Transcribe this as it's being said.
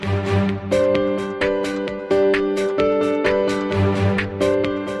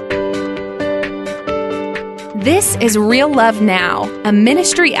This is Real Love Now, a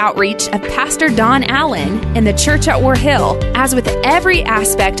ministry outreach of Pastor Don Allen in the church at War Hill. As with every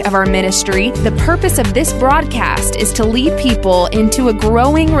aspect of our ministry, the purpose of this broadcast is to lead people into a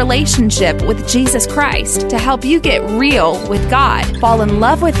growing relationship with Jesus Christ to help you get real with God, fall in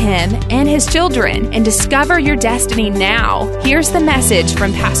love with Him and His children, and discover your destiny now. Here's the message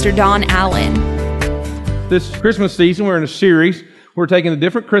from Pastor Don Allen. This Christmas season, we're in a series. We're taking the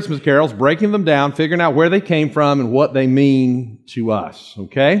different Christmas carols, breaking them down, figuring out where they came from and what they mean to us,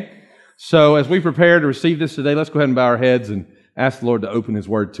 okay? So as we prepare to receive this today, let's go ahead and bow our heads and ask the Lord to open His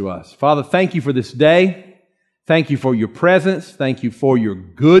Word to us. Father, thank you for this day. Thank you for your presence. Thank you for your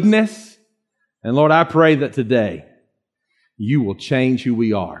goodness. And Lord, I pray that today you will change who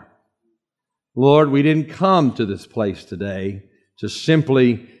we are. Lord, we didn't come to this place today to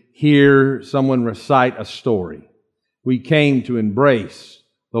simply hear someone recite a story. We came to embrace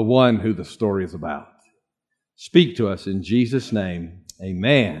the one who the story is about. Speak to us in Jesus' name.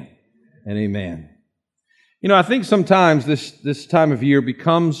 Amen and amen. You know, I think sometimes this time of year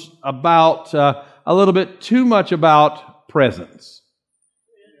becomes about a little bit too much about presents.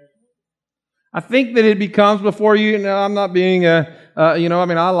 I think that it becomes before I'm not being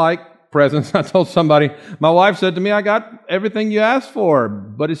I like presents. I told somebody, my wife said to me, I got everything you asked for,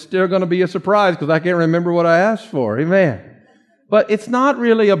 but it's still going to be a surprise because I can't remember what I asked for. Amen. But it's not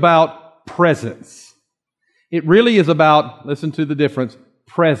really about presents. It really is about, listen to the difference,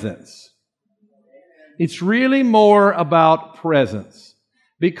 presence. It's really more about presence.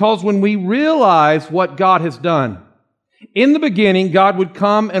 Because when we realize what God has done, in the beginning, God would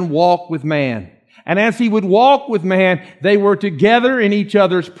come and walk with man. And as He would walk with man, they were together in each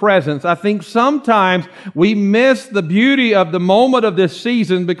other's presence. I think sometimes we miss the beauty of the moment of this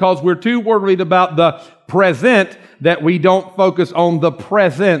season because we're too worried about the present that we don't focus on the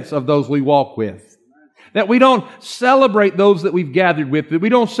presence of those we walk with. That we don't celebrate those that we've gathered with, that we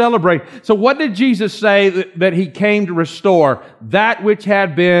don't celebrate. So what did Jesus say that He came to restore? That which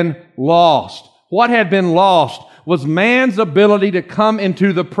had been lost. What had been lost was man's ability to come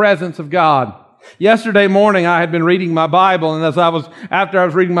into the presence of God. Yesterday morning, I had been reading my Bible, and after I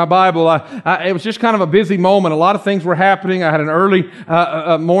was reading my Bible, it was just kind of a busy moment. A lot of things were happening. I had an early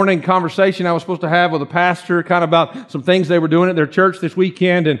morning conversation I was supposed to have with a pastor, kind of about some things they were doing at their church this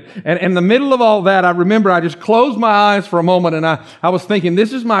weekend. And in the middle of all that, I remember I just closed my eyes for a moment, and I was thinking,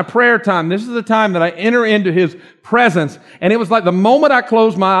 this is my prayer time. This is the time that I enter into His presence. And it was like the moment I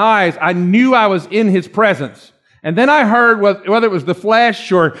closed my eyes, I knew I was in His presence. And then I heard, whether it was the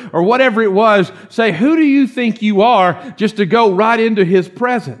flesh or whatever it was, say, who do you think you are just to go right into His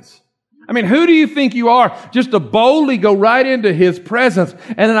presence? I mean, who do you think you are just to boldly go right into His presence?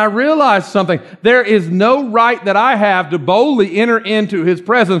 And then I realized something. There is no right that I have to boldly enter into His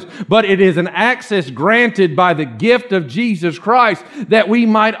presence, but it is an access granted by the gift of Jesus Christ that we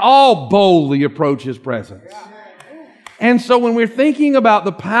might all boldly approach His presence. And so when we're thinking about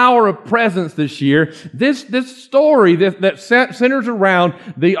the power of presence this year, this story that centers around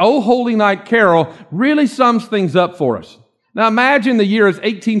the O Holy Night Carol really sums things up for us. Now imagine the year is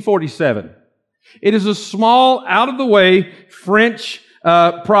 1847. It is a small, out-of-the-way French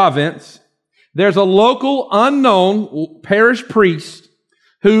province. There's a local unknown parish priest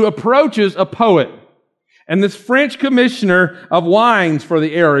who approaches a poet. And this French commissioner of wines for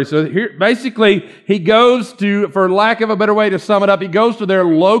the area. So here, basically, he goes to, for lack of a better way to sum it up, he goes to their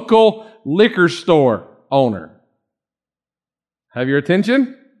local liquor store owner. Have your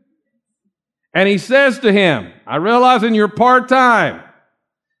attention? And he says to him, I realize in your part-time,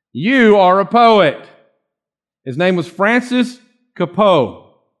 you are a poet. His name was Francis Capot.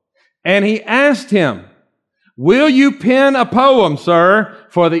 And he asked him, will you pen a poem, sir,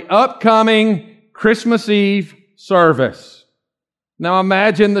 for the upcoming Christmas Eve service? Now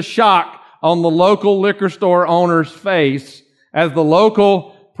imagine the shock on the local liquor store owner's face as the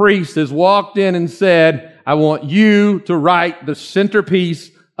local priest has walked in and said, I want you to write the centerpiece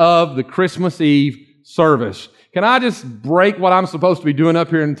of the Christmas Eve service. Can I just break what I'm supposed to be doing up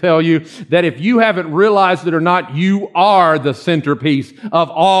here and tell you that if you haven't realized it or not, you are the centerpiece of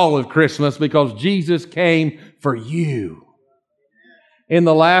all of Christmas because Jesus came for you. In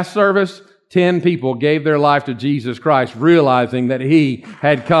the last service, 10 people gave their life to Jesus Christ, realizing that He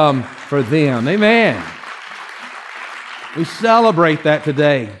had come for them. Amen. We celebrate that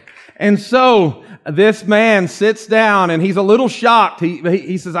today. And so this man sits down and he's a little shocked.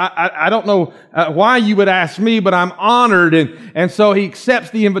 He says, I don't know why you would ask me, but I'm honored. And so he accepts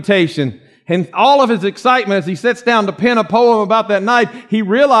the invitation. And all of his excitement as he sits down to pen a poem about that night, he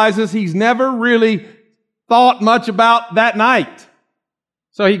realizes he's never really thought much about that night.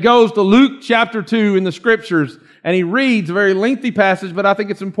 So he goes to Luke chapter 2 in the scriptures, and he reads a very lengthy passage, but I think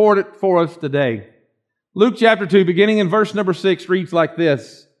it's important for us today. Luke chapter 2, beginning in verse number 6, reads like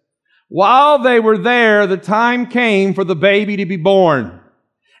this. While they were there, the time came for the baby to be born,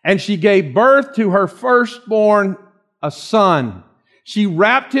 and she gave birth to her firstborn, a son. She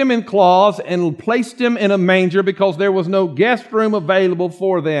wrapped him in cloths and placed him in a manger because there was no guest room available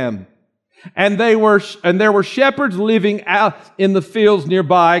for them. And there were shepherds living out in the fields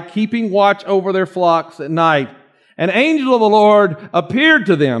nearby, keeping watch over their flocks at night. An angel of the Lord appeared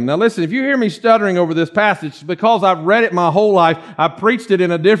to them. Now listen, if you hear me stuttering over this passage, it's because I've read it my whole life. I preached it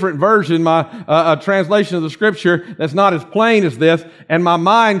in a different version, a translation of the scripture that's not as plain as this, and my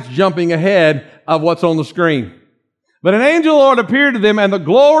mind's jumping ahead of what's on the screen. But an angel of the Lord appeared to them, and the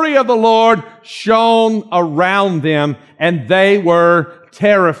glory of the Lord shone around them, and they were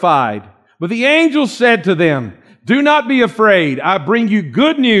terrified. But the angel said to them, do not be afraid. I bring you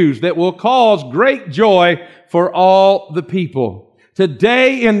good news that will cause great joy for all the people.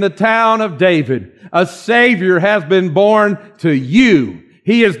 Today in the town of David, a Savior has been born to you.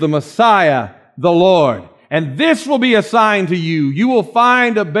 He is the Messiah, the Lord. And this will be a sign to you. You will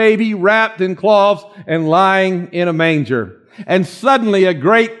find a baby wrapped in cloths and lying in a manger. And suddenly a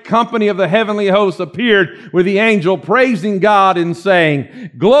great company of the heavenly hosts appeared with the angel, praising God and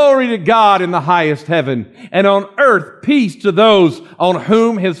saying, glory to God in the highest heaven, and on earth peace to those on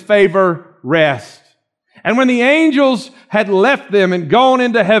whom his favor rests. And when the angels had left them and gone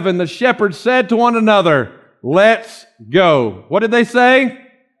into heaven, the shepherds said to one another, let's go. What did they say?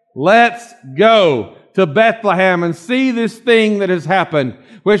 Let's go to Bethlehem and see this thing that has happened,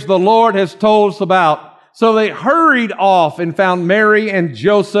 which the Lord has told us about. So they hurried off and found Mary and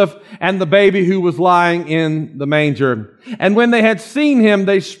Joseph and the baby who was lying in the manger. And when they had seen him,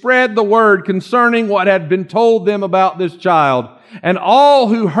 they spread the word concerning what had been told them about this child. And all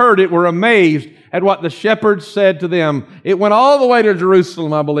who heard it were amazed at what the shepherds said to them. It went all the way to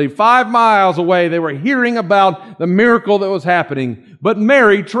Jerusalem, I believe. 5 miles away, they were hearing about the miracle that was happening. But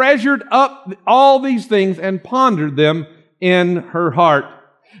Mary treasured up all these things and pondered them in her heart.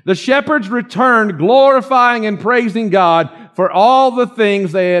 The shepherds returned, glorifying and praising God for all the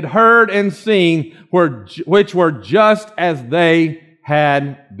things they had heard and seen, which were just as they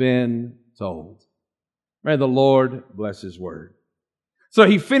had been told. May the Lord bless His word. So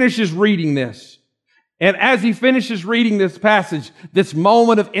he finishes reading this. And as he finishes reading this passage, this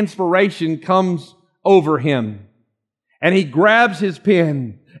moment of inspiration comes over him. And he grabs his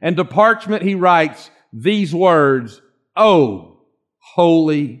pen, and to parchment he writes these words, "Oh,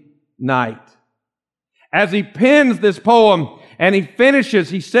 holy night." As he pens this poem and he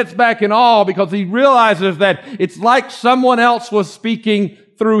finishes, he sits back in awe because he realizes that it's like someone else was speaking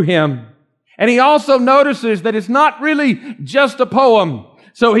through him. And he also notices that it's not really just a poem.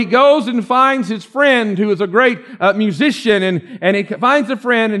 So he goes and finds his friend who is a great musician, and he finds a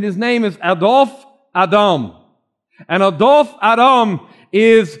friend, and his name is Adolphe Adam. And Adolphe Adam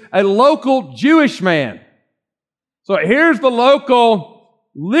is a local Jewish man. So here's the local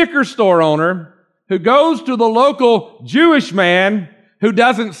liquor store owner who goes to the local Jewish man who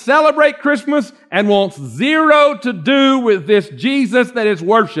doesn't celebrate Christmas and wants zero to do with this Jesus that is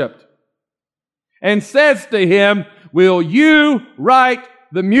worshiped, and says to him, "Will you write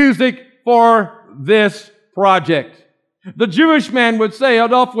the music for this project?" The Jewish man would say,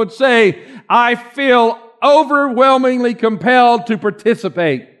 Adolphe would say, "I feel overwhelmingly compelled to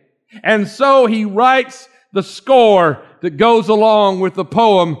participate." And so he writes the score that goes along with the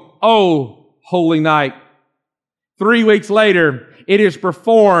poem, "Oh, Holy Night." 3 weeks later, it is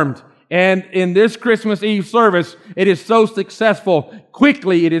performed, and in this Christmas Eve service, it is so successful,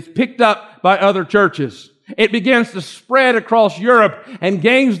 quickly it is picked up by other churches. It begins to spread across Europe and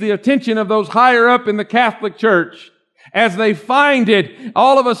gains the attention of those higher up in the Catholic Church. As they find it,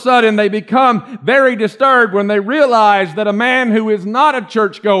 all of a sudden they become very disturbed when they realize that a man who is not a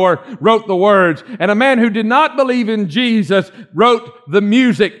churchgoer wrote the words, and a man who did not believe in Jesus wrote the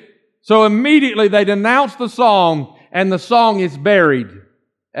music. So immediately they denounce the song, and the song is buried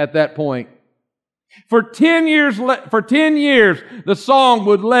at that point. For 10 years, the song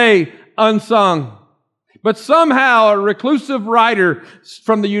would lay unsung. But somehow a reclusive writer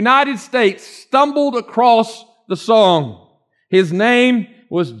from the United States stumbled across the song. His name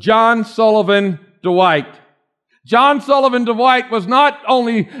was John Sullivan Dwight. John Sullivan Dwight was not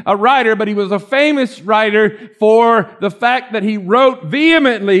only a writer, but he was a famous writer for the fact that he wrote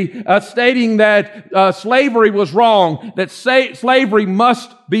vehemently stating that slavery was wrong, that slavery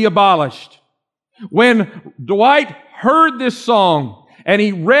must be abolished. When Dwight heard this song And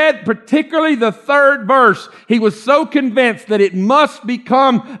he read particularly the third verse. He was so convinced that it must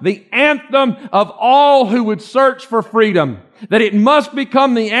become the anthem of all who would search for freedom. That it must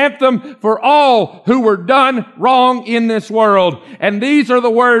become the anthem for all who were done wrong in this world. And these are the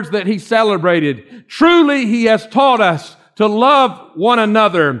words that he celebrated. Truly he has taught us to love one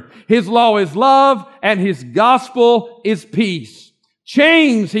another. His law is love, and his gospel is peace.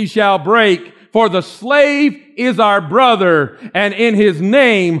 Chains he shall break, for the slave is our brother, and in his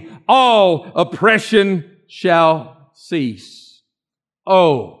name all oppression shall cease.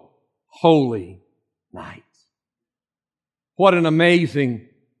 Oh, holy night. What an amazing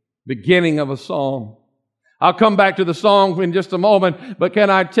beginning of a song. I'll come back to the song in just a moment, but can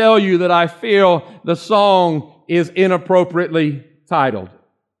I tell you that I feel the song is inappropriately titled.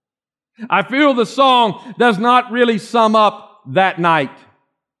 I feel the song does not really sum up that night.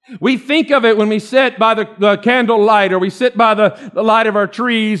 We think of it when we sit by the candle light, or we sit by the light of our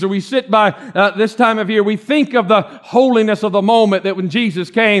trees, or we sit by this time of year. We think of the holiness of the moment that when Jesus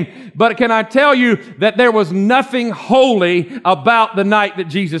came. But can I tell you that there was nothing holy about the night that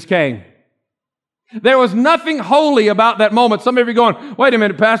Jesus came? There was nothing holy about that moment. Some of you are going, wait a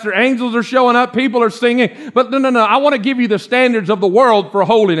minute, Pastor, angels are showing up, people are singing. But no. I want to give you the standards of the world for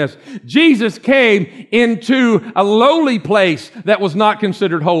holiness. Jesus came into a lowly place that was not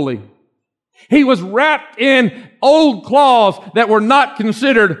considered holy. He was wrapped in old cloths that were not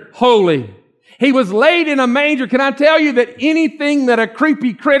considered holy. He was laid in a manger. Can I tell you that anything that a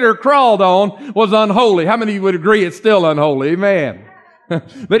creepy critter crawled on was unholy? How many of you would agree it's still unholy? Amen.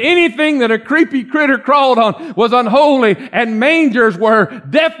 But anything that a creepy critter crawled on was unholy, and mangers were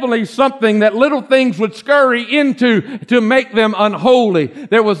definitely something that little things would scurry into to make them unholy.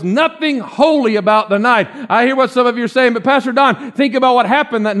 There was nothing holy about the night. I hear what some of you are saying, but Pastor Don, think about what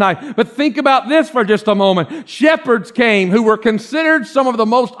happened that night. But think about this for just a moment. Shepherds came who were considered some of the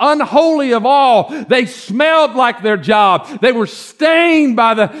most unholy of all. They smelled like their job. They were stained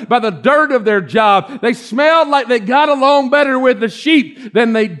by the dirt of their job. They smelled like they got along better with the sheep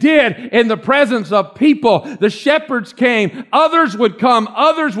than they did in the presence of people. The shepherds came. Others would come.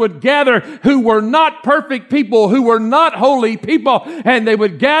 Others would gather who were not perfect people, who were not holy people. And they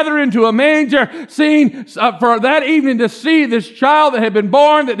would gather into a manger, seeing for that evening to see this child that had been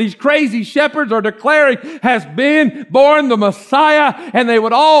born, that these crazy shepherds are declaring has been born, the Messiah. And they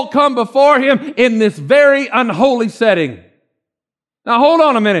would all come before him in this very unholy setting. Now hold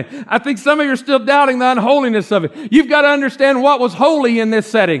on a minute. I think some of you are still doubting the unholiness of it. You've got to understand what was holy in this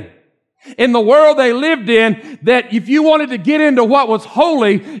setting. In the world they lived in, that if you wanted to get into what was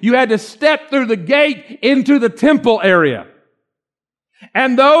holy, you had to step through the gate into the temple area.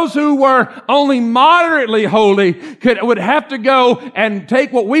 And those who were only moderately holy would have to go and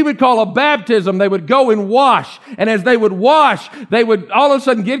take what we would call a baptism. They would go and wash. And as they would wash, they would all of a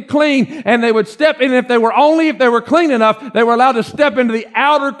sudden get clean, and they would step in. If they were clean enough, they were allowed to step into the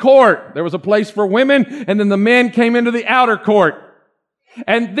outer court. There was a place for women, and then the men came into the outer court.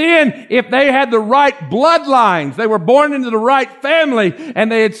 And then, if they had the right bloodlines, they were born into the right family,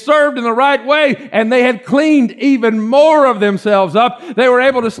 and they had served in the right way, and they had cleaned even more of themselves up, they were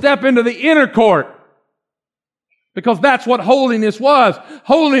able to step into the inner court. Because that's what holiness was.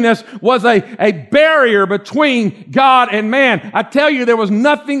 Holiness was a barrier between God and man. I tell you, there was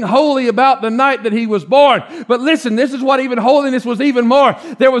nothing holy about the night that he was born. But listen, this is what even holiness was even more.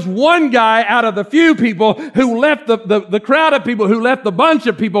 There was one guy out of the few people who left the crowd of people, who left the bunch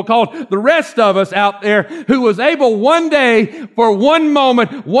of people called the rest of us out there, who was able one day, for one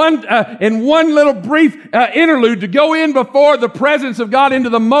moment, in one little brief interlude, to go in before the presence of God into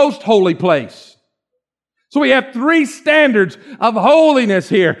the most holy place. So we have three standards of holiness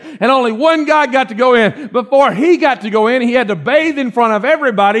here. And only one guy got to go in. Before he got to go in, he had to bathe in front of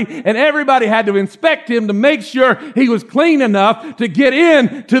everybody, and everybody had to inspect him to make sure he was clean enough to get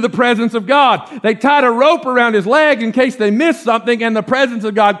in to the presence of God. They tied a rope around his leg in case they missed something, and the presence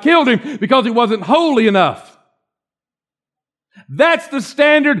of God killed him because he wasn't holy enough. That's the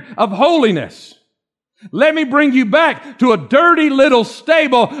standard of holiness. Let me bring you back to a dirty little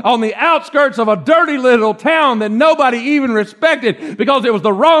stable on the outskirts of a dirty little town that nobody even respected because it was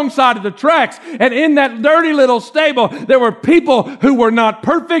the wrong side of the tracks. And in that dirty little stable, there were people who were not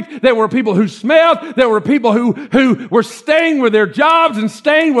perfect. There were people who smelled. There were people who were staying with their jobs and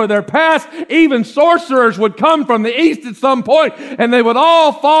staying with their past. Even sorcerers would come from the east at some point, and they would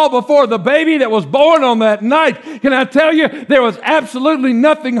all fall before the baby that was born on that night. Can I tell you, there was absolutely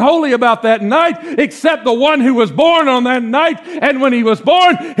nothing holy about that night except the one who was born on that night. And when he was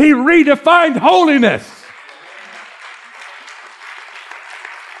born, he redefined holiness.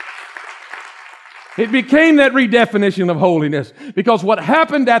 It became that redefinition of holiness, because what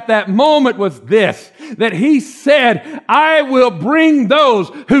happened at that moment was this, that he said, I will bring those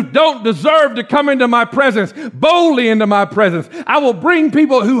who don't deserve to come into my presence boldly into my presence. I will bring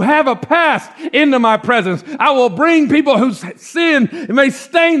people who have a past into my presence. I will bring people whose sin may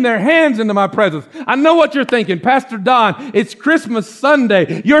stain their hands into my presence. I know what you're thinking, Pastor Don, it's Christmas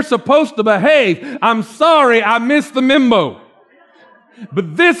Sunday. You're supposed to behave. I'm sorry, I missed the memo.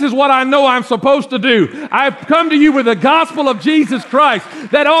 But this is what I know I'm supposed to do. I've come to you with the gospel of Jesus Christ,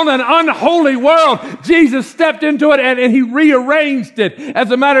 that on an unholy world, Jesus stepped into it and he rearranged it.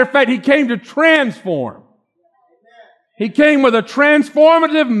 As a matter of fact, he came to transform. He came with a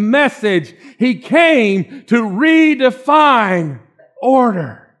transformative message. He came to redefine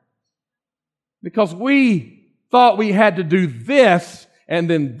order. Because we thought we had to do this, and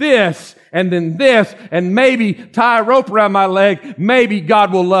then this, and then this, and maybe tie a rope around my leg, maybe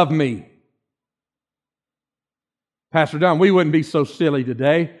God will love me. Pastor Don, we wouldn't be so silly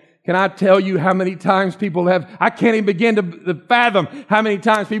today. Can I tell you how many times people have, I can't even begin to fathom how many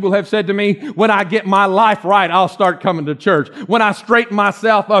times people have said to me, when I get my life right, I'll start coming to church. When I straighten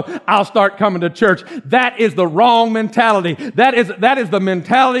myself up, I'll start coming to church. That is the wrong mentality. That is the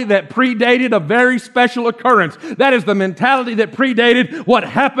mentality that predated a very special occurrence. That is the mentality that predated what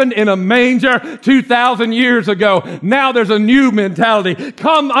happened in a manger 2,000 years ago. Now there's a new mentality.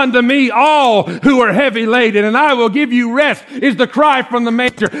 Come unto me all who are heavy laden, and I will give you rest, is the cry from the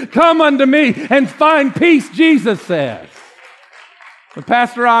manger. Come unto me and find peace, Jesus says. But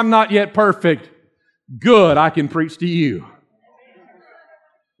Pastor, I'm not yet perfect. Good, I can preach to you.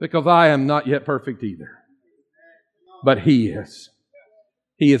 Because I am not yet perfect either. But He is.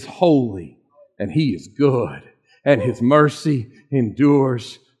 He is holy and He is good. And His mercy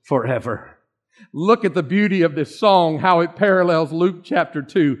endures forever. Look at the beauty of this song, how it parallels Luke chapter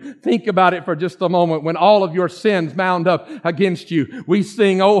 2. Think about it for just a moment. When all of your sins mound up against you, we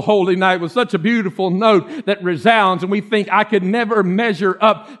sing, "O Holy Night," with such a beautiful note that resounds, and we think, I could never measure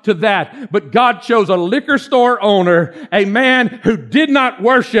up to that. But God chose a liquor store owner, a man who did not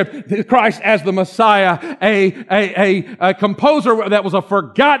worship Christ as the Messiah, a composer that was a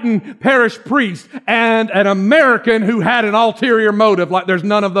forgotten parish priest, and an American who had an ulterior motive like there's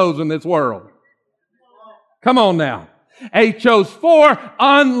none of those in this world. Come on now. He chose 4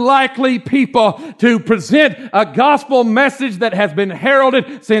 unlikely people to present a gospel message that has been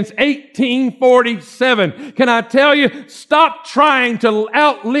heralded since 1847. Can I tell you, stop trying to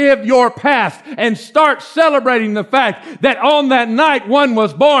outlive your past and start celebrating the fact that on that night one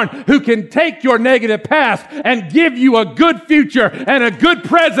was born who can take your negative past and give you a good future and a good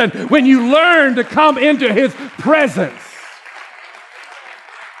present when you learn to come into His presence.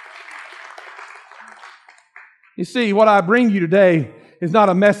 You see, what I bring you today is not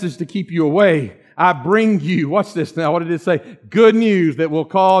a message to keep you away. I bring you, watch this now, what did it say? Good news that will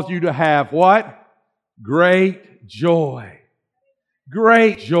cause you to have what? Great joy.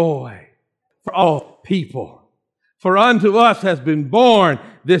 Great joy for all people. For unto us has been born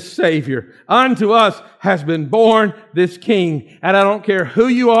this Savior. Unto us has been born this King. And I don't care who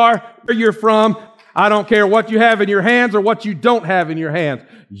you are, where you're from. I don't care what you have in your hands or what you don't have in your hands.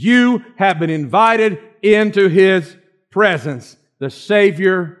 You have been invited into His presence. The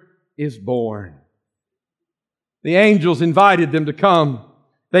Savior is born. The angels invited them to come.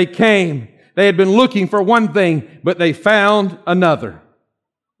 They came. They had been looking for one thing, but they found another. I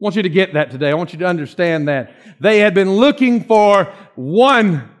want you to get that today. I want you to understand that. They had been looking for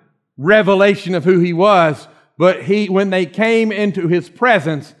one revelation of who He was, but when they came into His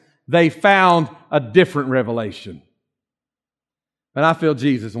presence, they found a different revelation. And I feel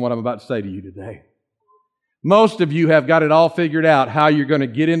Jesus in what I'm about to say to you today. Most of you have got it all figured out how you're going to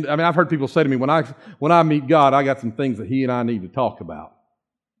get into. I mean, I've heard people say to me, when I meet God, I got some things that He and I need to talk about.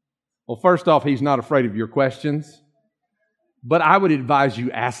 Well, first off, He's not afraid of your questions, but I would advise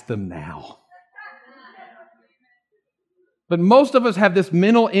you ask them now. But most of us have this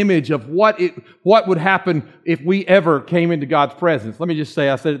mental image of what would happen if we ever came into God's presence. Let me just say,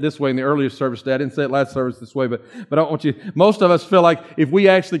 I said it this way in the earlier service today. I didn't say it last service this way, but I don't want you. Most of us feel like if we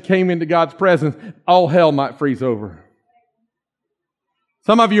actually came into God's presence, all hell might freeze over.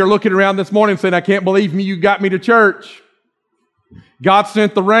 Some of you are looking around this morning saying, I can't believe you got me to church. God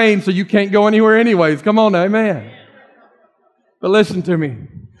sent the rain, so you can't go anywhere anyways. Come on, amen. But listen to me.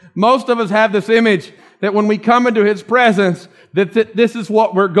 Most of us have this image that when we come into His presence, that this is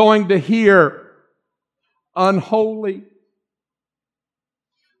what we're going to hear. Unholy.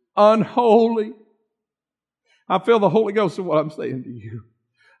 Unholy. I feel the Holy Ghost in what I'm saying to you.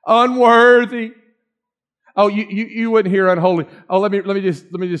 Unworthy. Oh, you wouldn't hear unholy. Oh, let me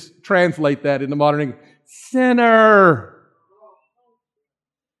just translate that into modern English. Sinner.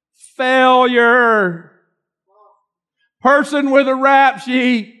 Failure. Person with a rap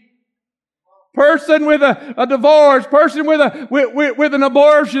sheet. Person with a divorce, person with an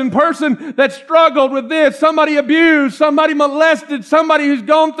abortion, person that struggled with this, somebody abused, somebody molested, somebody who's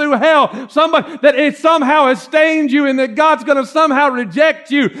gone through hell, somebody that it somehow has stained you and that God's going to somehow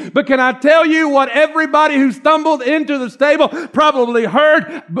reject you. But can I tell you what everybody who stumbled into the stable probably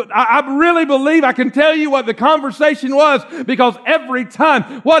heard? But I really believe I can tell you what the conversation was, because every time,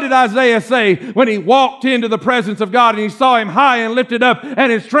 what did Isaiah say when he walked into the presence of God and he saw him high and lifted up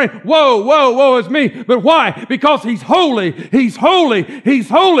and his strength? Whoa, whoa, woe is me. But why? Because He's holy. He's holy. He's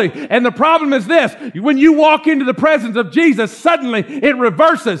holy. And the problem is this. When you walk into the presence of Jesus, suddenly it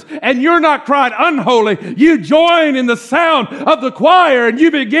reverses and you're not crying unholy. You join in the sound of the choir and you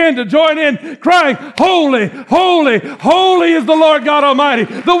begin to join in crying, holy, holy, holy is the Lord God Almighty,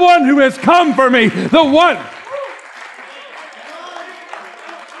 the one who has come for me, the one.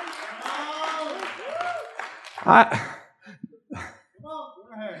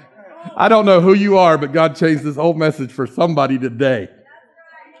 I don't know who you are, but God changed this whole message for somebody today.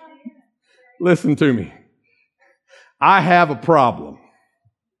 Listen to me. I have a problem.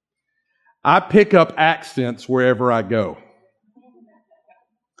 I pick up accents wherever I go.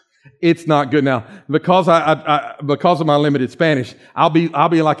 It's not good. Now, because of my limited Spanish, I'll be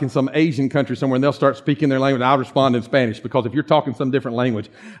like in some Asian country somewhere and they'll start speaking their language and I'll respond in Spanish, because if you're talking some different language,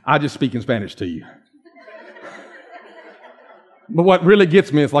 I just speak in Spanish to you. But what really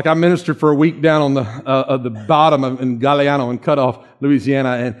gets me is, like, I ministered for a week down on the bottom in Galeano in Cutoff,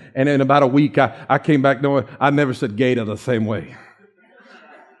 Louisiana, and in about a week I came back knowing I never said gator the same way.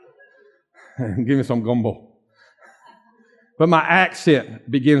 Give me some gumbo. But my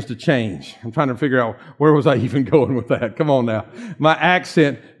accent begins to change. I'm trying to figure out where was I even going with that. Come on now. My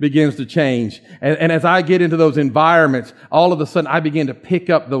accent begins to change. And as I get into those environments, all of a sudden I begin to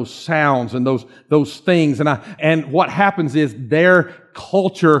pick up those sounds and those things. And what happens is their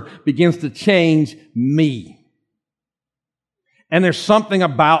culture begins to change me. And there's something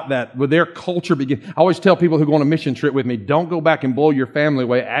about that where their culture begins. I always tell people who go on a mission trip with me, don't go back and blow your family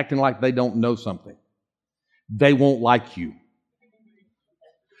away acting like they don't know something. They won't like you.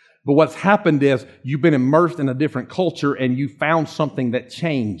 But what's happened is you've been immersed in a different culture and you found something that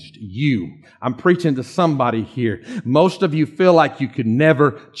changed you. I'm preaching to somebody here. Most of you feel like you could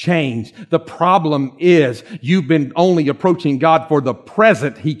never change. The problem is you've been only approaching God for the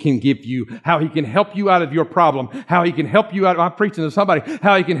present He can give you, how He can help you out of your problem, how He can help you out. I'm preaching to somebody,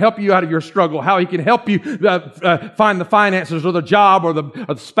 how He can help you out of your struggle, how He can help you find the finances or the job or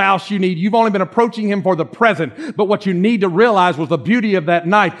the spouse you need. You've only been approaching Him for the present. But what you need to realize was the beauty of that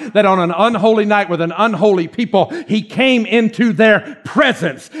night, that on an unholy night with an unholy people, He came into their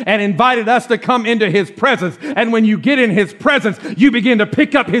presence and invited us to come into His presence. And when you get in His presence, you begin to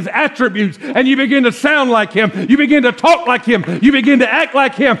pick up His attributes and you begin to sound like Him. You begin to talk like Him. You begin to act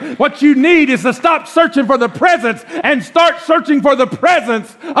like Him. What you need is to stop searching for the presence and start searching for the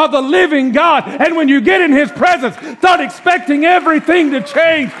presence of the living God. And when you get in His presence, start expecting everything to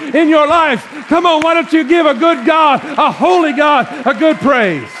change in your life. Come on, why don't you give a good God, a holy God, a good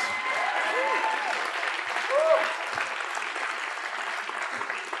praise?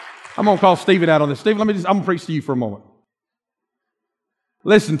 I'm going to call Stephen out on this. Stephen, I'm going to preach to you for a moment.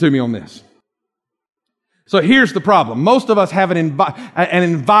 Listen to me on this. So here's the problem. Most of us have an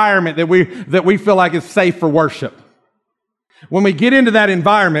environment that we feel like is safe for worship. When we get into that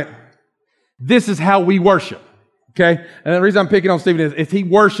environment, this is how we worship. Okay? And the reason I'm picking on Stephen is he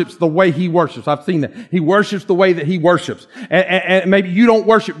worships the way he worships. I've seen that. He worships the way that he worships. And maybe you don't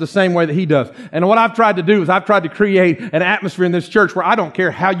worship the same way that he does. And what I've tried to do is I've tried to create an atmosphere in this church where I don't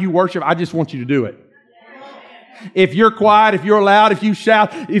care how you worship, I just want you to do it. If you're quiet, if you're loud, if you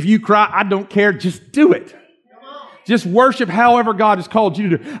shout, if you cry, I don't care, just do it. Just worship however God has called you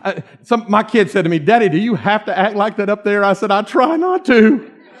to do. My kid said to me, Daddy, do you have to act like that up there? I said, I try not to.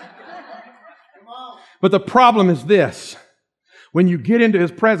 But the problem is this. When you get into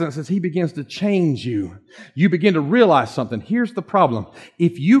His presence, as He begins to change you, you begin to realize something. Here's the problem.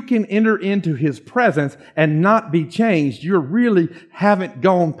 If you can enter into His presence and not be changed, you really haven't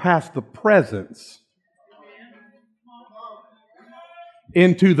gone past the presence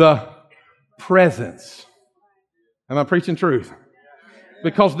into the presence. Am I preaching truth?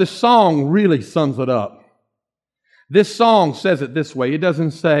 Because this song really sums it up. This song says it this way. It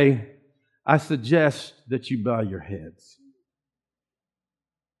doesn't say, I suggest that you bow your heads.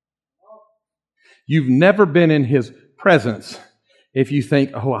 You've never been in His presence if you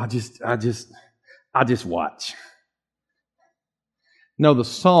think, oh, I just I just watch. No, the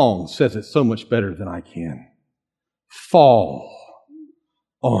song says it so much better than I can. Fall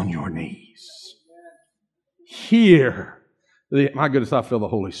on your knees. Hear. My goodness, I feel the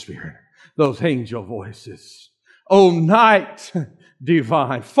Holy Spirit. Those angel voices. O night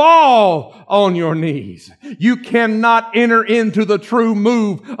divine, fall on your knees. You cannot enter into the true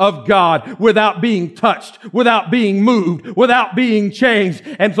move of God without being touched, without being moved, without being changed.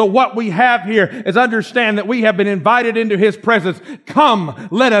 And so what we have here is understand that we have been invited into His presence. Come,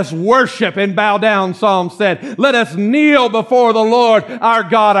 let us worship and bow down, Psalm said. Let us kneel before the Lord, our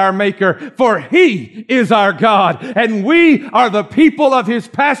God, our Maker, for He is our God, and we are the people of His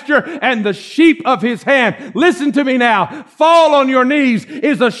pasture and the sheep of His hand. Listen to me now. Fall on your knees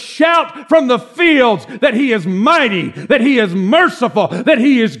is a shout from the fields that He is mighty, that He is merciful, that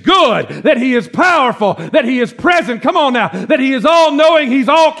He is good, that He is powerful, that He is present. Come on now. That He is all-knowing, He's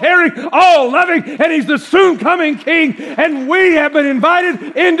all-caring, all-loving, and He's the soon-coming King, and we have been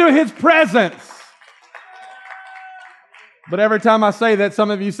invited into His presence. But every time I say that,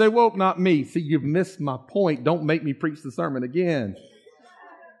 some of you say, well, not me. See, you've missed my point. Don't make me preach the sermon again.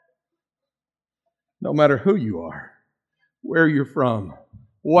 No matter who you are, where you're from,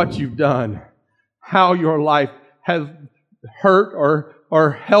 what you've done, how your life has hurt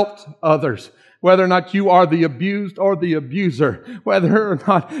or helped others, whether or not you are the abused or the abuser, whether or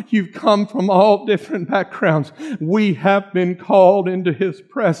not you've come from all different backgrounds, we have been called into His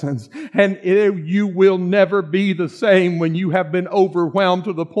presence. And you will never be the same when you have been overwhelmed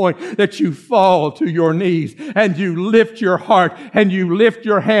to the point that you fall to your knees and you lift your heart and you lift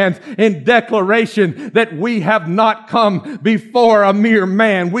your hands in declaration that we have not come before a mere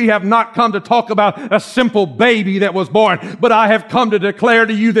man. We have not come to talk about a simple baby that was born, but I have come to declare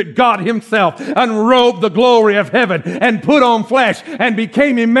to you that God Himself unrobed the glory of heaven and put on flesh and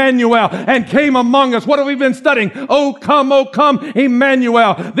became Emmanuel and came among us. What have we been studying? Oh come,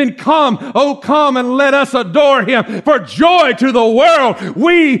 Emmanuel. Then come, oh come and let us adore Him. For joy to the world,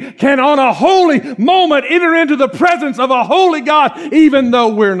 we can on a holy moment enter into the presence of a holy God even though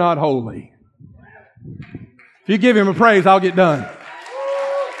we're not holy. If you give Him a praise, I'll get done.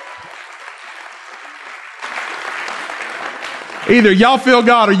 Either y'all feel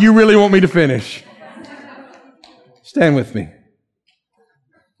God or you really want me to finish. Stand with me.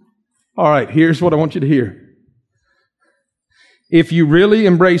 All right, here's what I want you to hear. If you really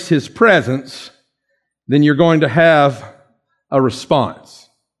embrace His presence, then you're going to have a response.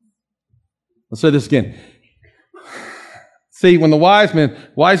 I'll say this again. See, when the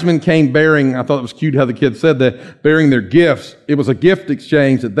wise men came bearing, I thought it was cute how the kids said that, bearing their gifts, it was a gift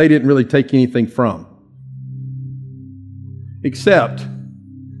exchange that they didn't really take anything from. Except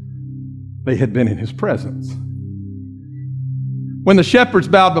they had been in His presence. When the shepherds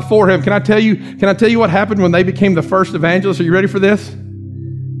bowed before Him, can I tell you what happened when they became the first evangelists? Are you ready for this?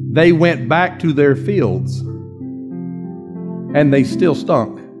 They went back to their fields and they still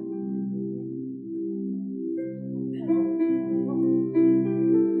stunk.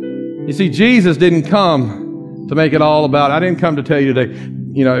 You see, Jesus didn't come to make it all about, I didn't come to tell you today,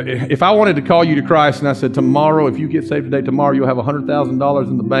 you know, if I wanted to call you to Christ and I said, tomorrow, if you get saved today, tomorrow you'll have $100,000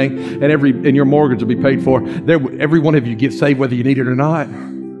 in the bank and your mortgage will be paid for. Every one of you get saved whether you need it or not.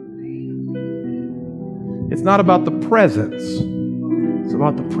 It's not about the presence. It's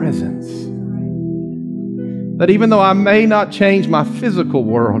about the presence. That even though I may not change my physical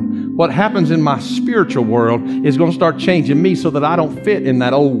world, what happens in my spiritual world is going to start changing me so that I don't fit in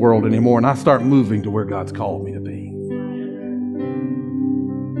that old world anymore and I start moving to where God's called me to be.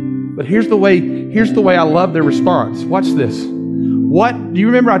 But here's the way I love their response. Watch this. Do you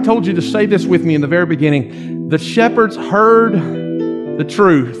remember I told you to say this with me in the very beginning? The shepherds heard the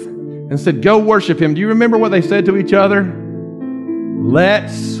truth and said, go worship Him. Do you remember what they said to each other?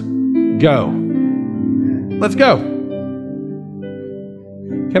 Let's go. Let's go.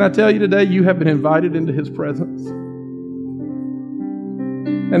 Can I tell you today, you have been invited into His presence?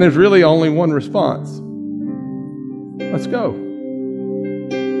 And there's really only one response. Let's go.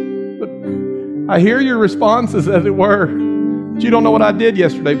 I hear your responses, as it were. But you don't know what I did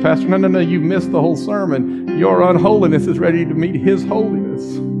yesterday, Pastor. No, you've missed the whole sermon. Your unholiness is ready to meet His holiness.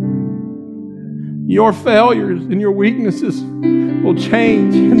 Your failures and your weaknesses will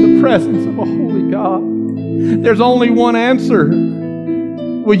change in the presence of a holy God. There's only one answer.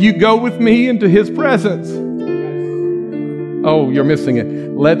 Will you go with me into His presence? Oh, you're missing it.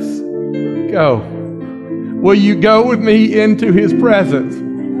 Let's go. Will you go with me into His presence?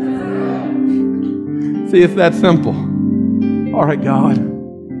 See, it's that simple. All right, God,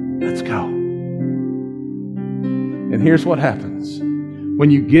 let's go. And here's what happens. When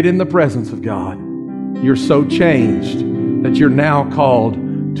you get in the presence of God, You're so changed that you're now called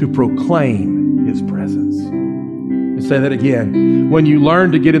to proclaim His presence. And say that again. When you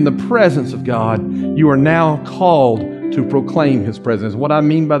learn to get in the presence of God, you are now called to proclaim His presence. What I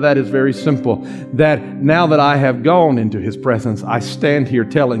mean by that is very simple. That now that I have gone into His presence, I stand here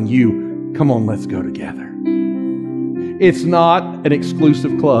telling you, come on, let's go together. It's not an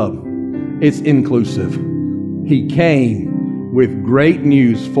exclusive club. It's inclusive. He came with great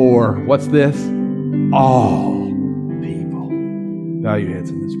news for, what's this? All people. Bow your heads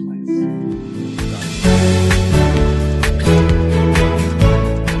in this place.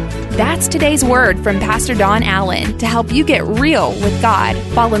 That's today's word from Pastor Don Allen to help you get real with God,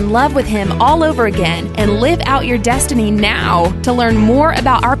 fall in love with Him all over again, and live out your destiny now. To learn more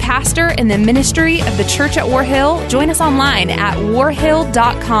about our pastor and the ministry of the Church at War Hill, join us online at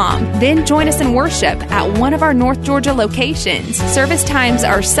warhill.com. Then join us in worship at one of our North Georgia locations. Service times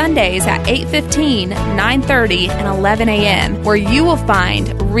are Sundays at 8:15, 9:30, and 11 a.m., where you will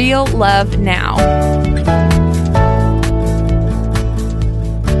find real love now.